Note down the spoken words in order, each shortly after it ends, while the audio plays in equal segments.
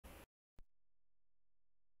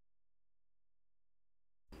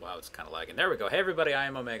Wow, it's kind of lagging. There we go. Hey, everybody, I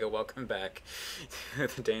am Omega. Welcome back to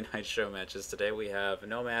the Day and Night Show matches. Today we have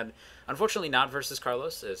Nomad, unfortunately not versus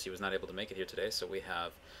Carlos, as he was not able to make it here today. So we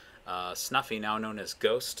have Snuffy, now known as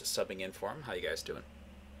Ghost, subbing in for him. How you guys doing?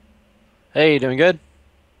 Hey, you doing good?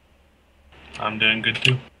 I'm doing good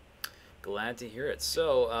too. Glad to hear it.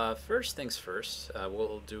 So, first things first,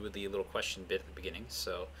 we'll do the little question bit at the beginning.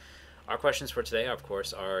 So, our questions for today, of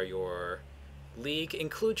course, are your league.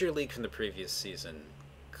 Include your league from the previous season,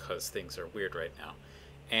 because things are weird right now.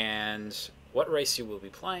 And what race you will be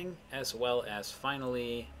playing, as well as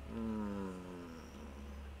finally,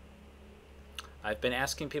 I've been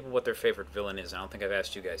asking people what their favorite villain is. I don't think I've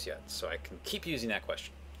asked you guys yet, so I can keep using that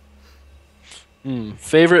question.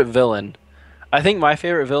 Favorite villain. I think my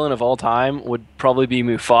favorite villain of all time would probably be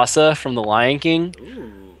Mufasa from The Lion King.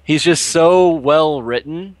 Ooh. He's just so well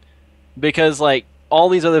written because like all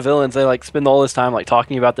these other villains, they like spend all this time like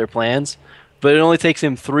talking about their plans, but it only takes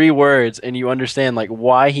him 3 words, and you understand like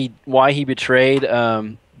why he betrayed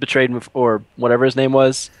or whatever his name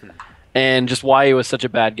was, and just why he was such a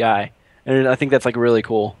bad guy. And I think that's like really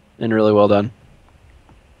cool and really well done.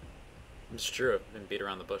 It's true. I didn't beat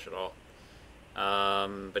around the bush at all.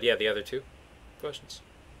 But yeah, the other two questions.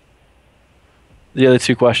 The other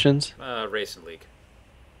two questions. Race and league.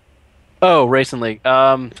 Oh, Racing League.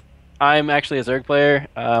 I'm actually a Zerg player.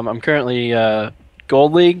 I'm currently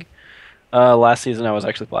Gold League. Last season I was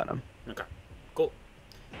actually Platinum. Okay. Cool.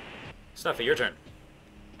 Snuffy, your turn.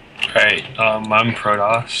 Alright, I'm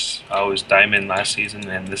Protoss. I was Diamond last season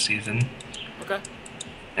and this season. Okay.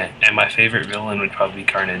 And my favorite villain would probably be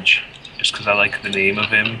Carnage. Just because I like the name of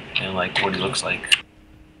him and like what he looks like.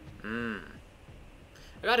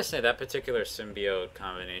 I gotta say, that particular symbiote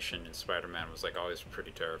combination in Spider-Man was like always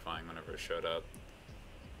pretty terrifying whenever it showed up.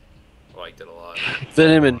 I liked it a lot.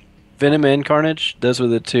 Venom and Carnage. Those were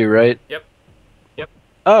the two, right? Yep.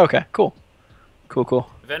 Oh, okay. Cool.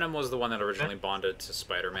 Cool. Venom was the one that originally bonded to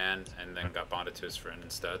Spider-Man and then got bonded to his friend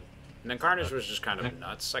instead. And then Carnage was just kind of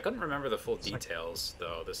nuts. I couldn't remember the full details,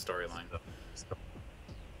 though, the storyline.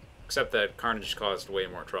 Except that Carnage caused way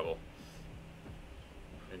more trouble.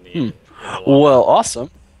 In the long Well, run. awesome.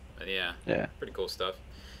 But yeah, Yeah. pretty cool stuff.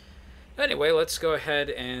 Anyway, let's go ahead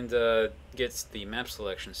and get the map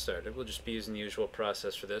selection started. We'll just be using the usual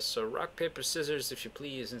process for this. So rock, paper, scissors, if you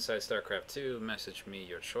please, inside StarCraft 2. Message me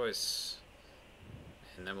your choice.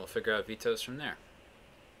 And then we'll figure out vetoes from there.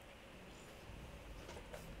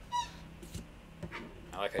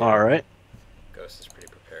 I like how All right. Ghost is pretty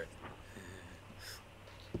prepared.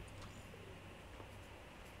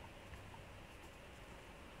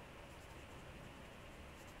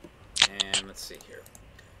 And let's see here.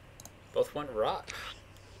 Both went rock.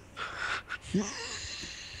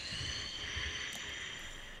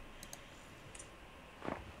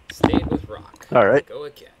 Stayed with rock. All right. Go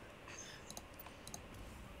again.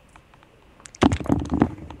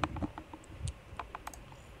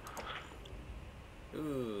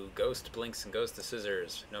 Ooh, Ghost blinks and goes to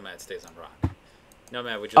scissors. Nomad stays on rock.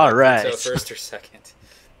 Nomad, would you All like right. veto first or second?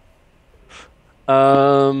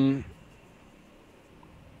 Um,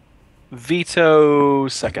 Veto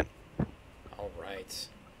second. All right.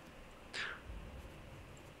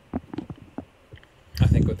 I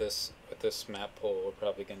think with this map poll, we're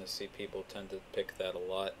probably going to see people tend to pick that a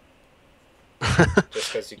lot,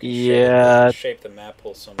 just because you can Yeah. shape the map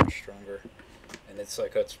pool so much stronger, and it's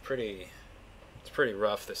pretty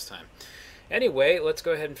rough this time. Anyway, let's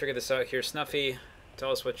go ahead and figure this out here. Snuffy,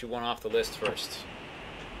 tell us what you want off the list first.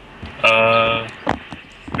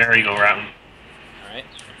 Merry-go-round. All right.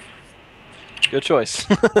 Good choice.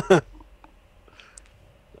 I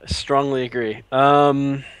strongly agree.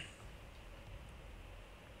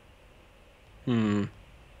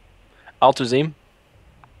 Altazim.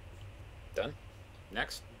 Done.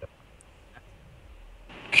 Next.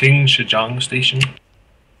 King Shijong Station.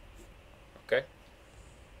 Okay.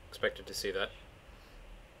 Expected to see that.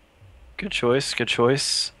 Good choice. Good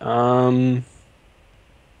choice.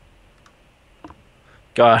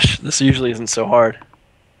 Gosh, this usually isn't so hard.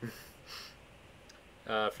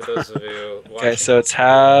 For those of you watching. Okay, so it's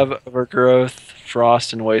Have, Overgrowth,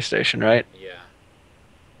 Frost, and Way Station, right? Yeah.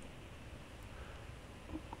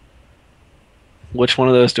 Which one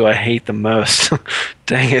of those do I hate the most?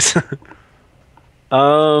 Dang it.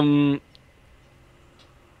 um,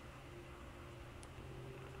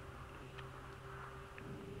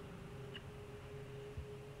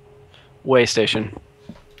 Way Station.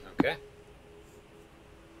 Okay.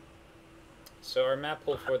 So our map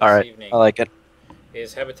pool for All this right, evening I like it.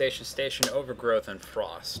 is Habitation Station, Overgrowth, and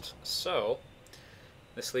Frost. So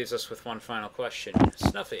this leaves us with one final question.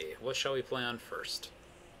 Snuffy, what shall we play on first?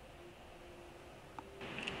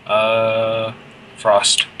 Uh,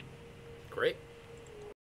 Frost.